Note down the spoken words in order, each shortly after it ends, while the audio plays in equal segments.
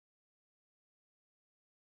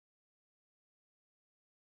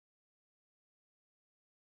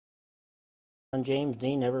On James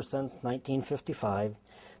Dean ever since 1955.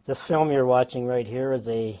 This film you're watching right here is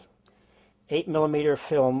a 8mm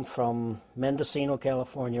film from Mendocino,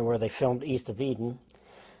 California, where they filmed East of Eden.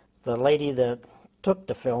 The lady that took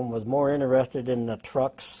the film was more interested in the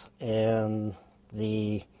trucks and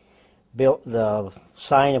the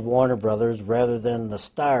sign of Warner Brothers rather than the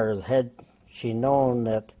stars. Had she known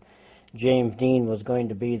that James Dean was going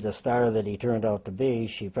to be the star that he turned out to be,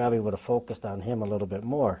 she probably would have focused on him a little bit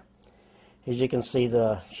more. As you can see,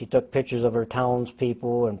 she took pictures of her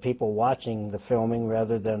townspeople and people watching the filming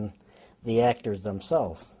rather than the actors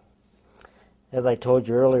themselves. As I told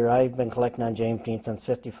you earlier, I've been collecting on James Dean since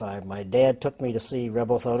 '55. My dad took me to see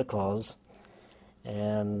Rebel Without a Cause,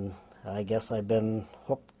 and I guess I've been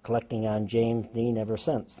hooked collecting on James Dean ever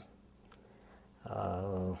since.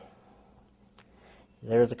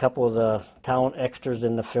 There's a couple of the town extras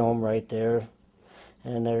in the film right there,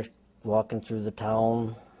 and they're walking through the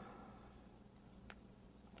town.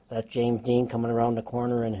 That's James Dean coming around the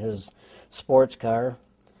corner in his sports car.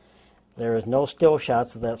 There is no still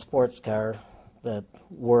shots of that sports car that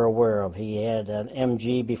we're aware of. He had an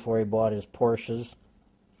MG before he bought his Porsches.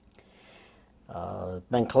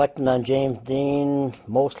 Been collecting on James Dean,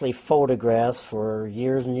 mostly photographs for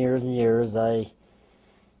years and years and years. I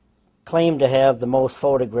claim to have the most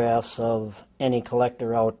photographs of any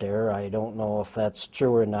collector out there. I don't know if that's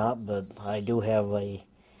true or not, but I do have a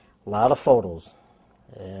lot of photos.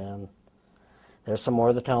 And there's some more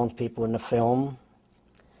of the townspeople in the film.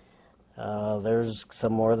 There's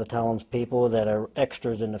some more of the townspeople that are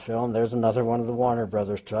extras in the film. There's another one of the Warner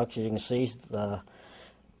Brothers trucks. You can see the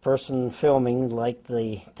person filming liked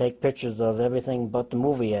to take pictures of everything but the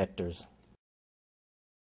movie actors.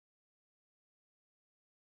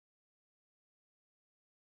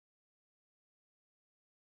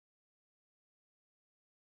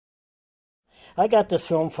 I got this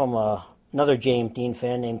film from another James Dean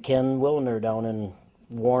fan named Ken Wilner down in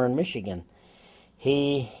Warren, Michigan.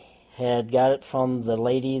 He had got it from the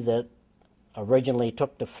lady that originally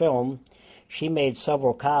took the film. She made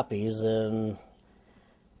several copies, and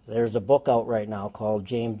there's a book out right now called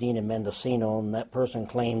James Dean in Mendocino, and that person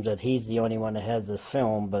claims that he's the only one that has this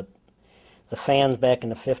film, but the fans back in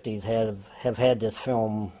the 50s have had this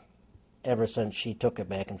film ever since she took it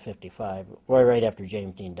back in '55, right after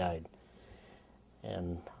James Dean died.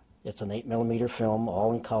 And it's an 8mm film,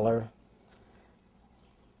 all in color.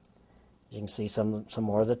 You can see some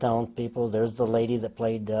more of the townspeople. There's the lady that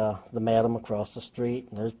played the madam across the street.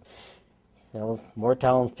 And there's more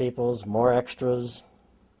townspeople, more extras,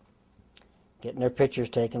 getting their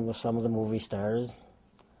pictures taken with some of the movie stars.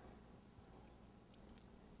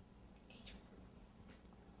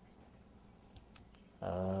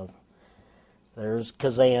 There's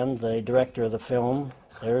Kazan, the director of the film.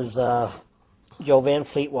 There's Joe Van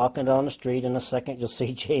Fleet walking down the street. In a second, you'll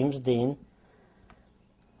see James Dean.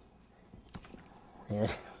 Yeah.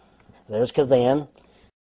 There's Kazan.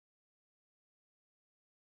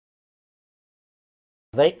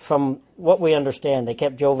 From what we understand, they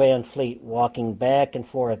kept Joe Van Fleet walking back and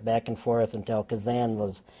forth until Kazan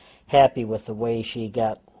was happy with the way she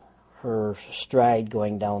got her stride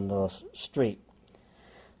going down the street.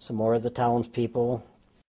 Some more of the townspeople.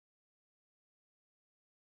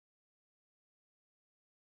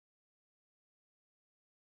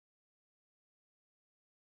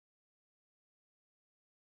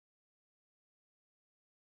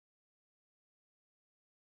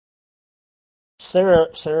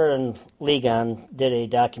 Sarah and Ligon did a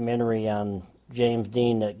documentary on James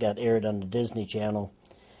Dean that got aired on the Disney Channel,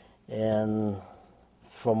 and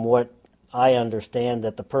from what I understand,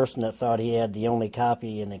 that the person that thought he had the only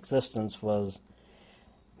copy in existence was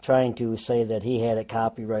trying to say that he had it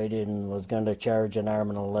copyrighted and was going to charge an arm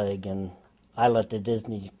and a leg, and I let the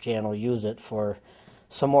Disney Channel use it for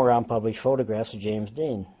some more unpublished photographs of James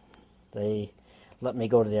Dean. They let me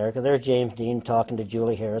go to the archive. There's James Dean talking to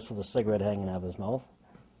Julie Harris with a cigarette hanging out of his mouth,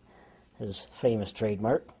 his famous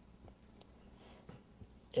trademark.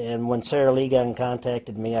 And when Sarah Ligon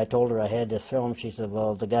contacted me, I told her I had this film. She said,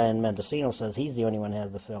 well, the guy in Mendocino says he's the only one who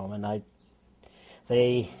has the film. And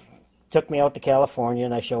they took me out to California,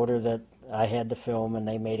 and I showed her that I had the film, and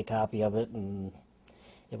they made a copy of it, and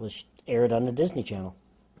it was aired on the Disney Channel.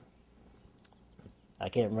 I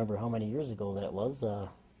can't remember how many years ago that was.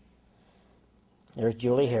 There's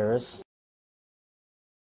Julie Harris.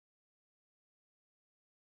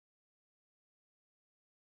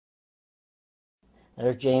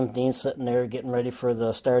 There's James Dean sitting there getting ready for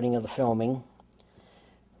the starting of the filming.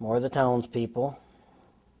 More of the townspeople.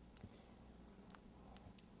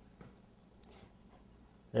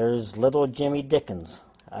 There's little Jimmy Dickens.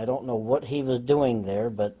 I don't know what he was doing there,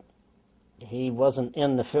 but he wasn't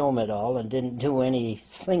in the film at all and didn't do any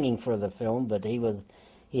singing for the film, but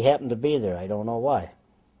he happened to be there. I don't know why.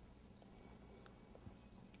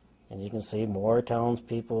 And you can see more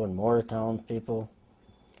townspeople and more townspeople.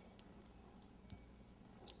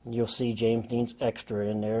 You'll see James Dean's extra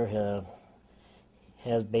in there.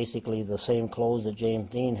 Has basically the same clothes that James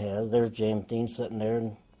Dean has. There's James Dean sitting there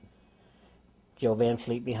and Joe Van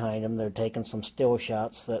Fleet behind him. They're taking some still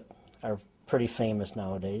shots that are pretty famous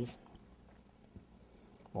nowadays.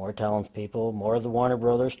 More townspeople, more of the Warner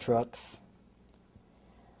Brothers trucks.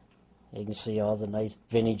 You can see all the nice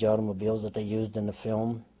vintage automobiles that they used in the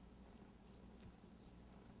film.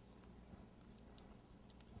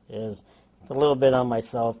 It's a little bit on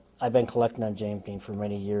myself. I've been collecting on James Dean for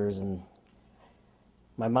many years, and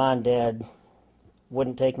my mom and dad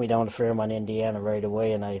wouldn't take me down to Fairmont, Indiana right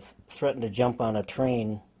away, and I threatened to jump on a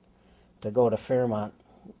train to go to Fairmont.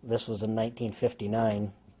 This was in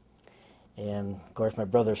 1959. And, of course, my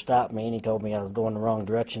brother stopped me, and he told me I was going the wrong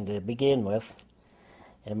direction to begin with.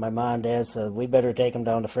 And my mom and dad said, we better take him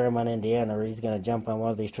down to Fairmont, Indiana, or he's going to jump on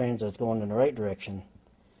one of these trains that's going in the right direction.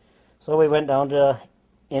 So we went down to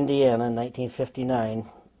Indiana in 1959,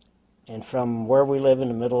 and from where we live in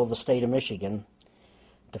the middle of the state of Michigan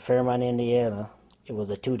to Fairmont, Indiana, it was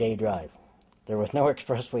a 2-day drive. There was no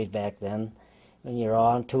expressways back then, and you're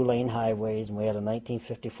on 2-lane highways, and we had a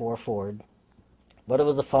 1954 Ford. But it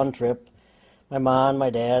was a fun trip. My mom, my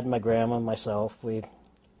dad, my grandma, and myself, we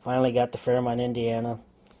finally got to Fairmont, Indiana,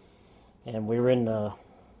 and we were in the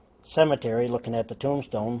cemetery looking at the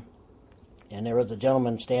tombstone, and there was a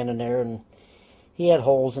gentleman standing there, and he had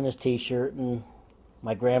holes in his T-shirt, and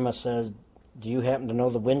my grandma says, do you happen to know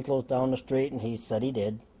the Winslows down the street? And he said he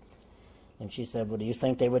did. And she said, well, do you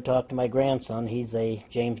think they would talk to my grandson? He's a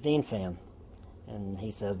James Dean fan. And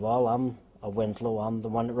he said, well, I'm a Winslow. I'm the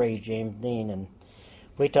one that raised James Dean. And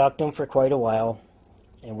we talked to him for quite a while,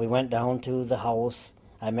 and we went down to the house.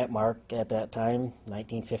 I met Mark at that time,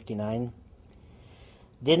 1959.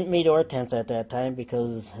 Didn't meet Hortense at that time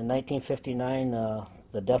because in 1959,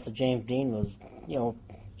 the death of James Dean was,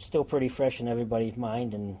 still pretty fresh in everybody's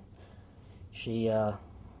mind, and she,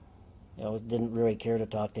 didn't really care to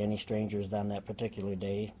talk to any strangers on that particular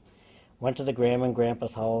day. Went to the Grandma and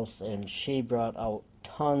Grandpa's house, and she brought out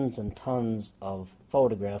tons and tons of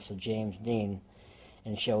photographs of James Dean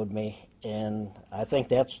and showed me, and I think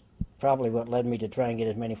that's probably what led me to try and get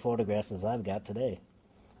as many photographs as I've got today,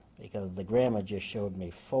 because the Grandma just showed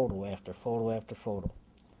me photo after photo after photo.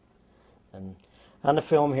 And on the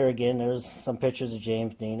film here again, there's some pictures of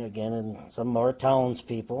James Dean again, and some more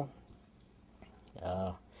townspeople.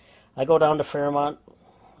 I go down to Fairmont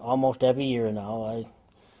almost every year now. I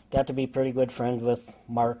got to be pretty good friends with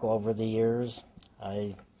Mark over the years.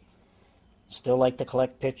 I still like to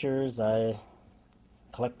collect pictures. I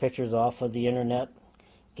collect pictures off of the internet,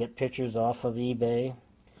 get pictures off of eBay.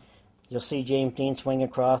 You'll see James Dean swing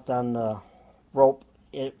across on the rope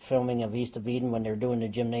filming of East of Eden when they're doing the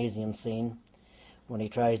gymnasium scene, when he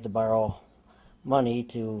tries to borrow money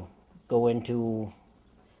to go into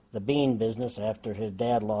the bean business after his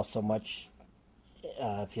dad lost so much.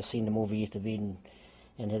 If you've seen the movie East of Eden,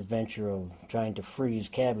 and his venture of trying to freeze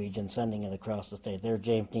cabbage and sending it across the state. There's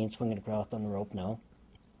James Dean swinging across on the rope now.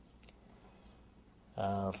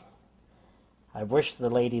 I wish the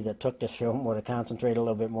lady that took this film would have concentrated a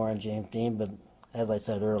little bit more on James Dean, but as I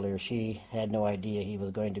said earlier, she had no idea he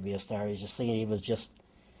was going to be a star. He was just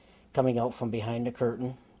coming out from behind the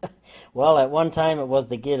curtain. Well, at one time it was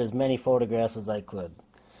to get as many photographs as I could.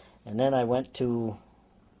 And then I went to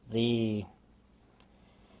the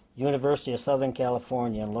University of Southern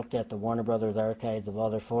California and looked at the Warner Brothers archives of all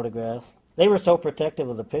their photographs. They were so protective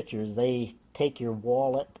of the pictures, they take your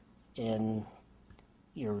wallet and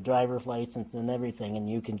your driver's license and everything, and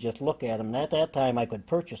you can just look at them. And at that time, I could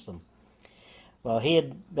purchase them. Well, he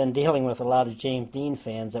had been dealing with a lot of James Dean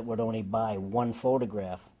fans that would only buy one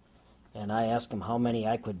photograph. And I asked him how many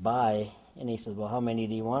I could buy, and he said, well, how many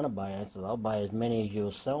do you want to buy? I said, I'll buy as many as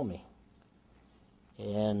you'll sell me.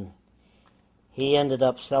 And he ended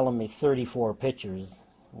up selling me 34 pictures,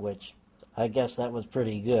 which I guess that was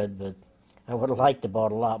pretty good, but I would have liked to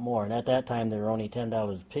bought a lot more. And at that time, they were only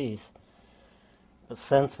 $10 a piece. But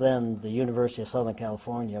since then, the University of Southern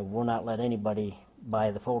California will not let anybody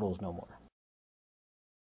buy the photos no more.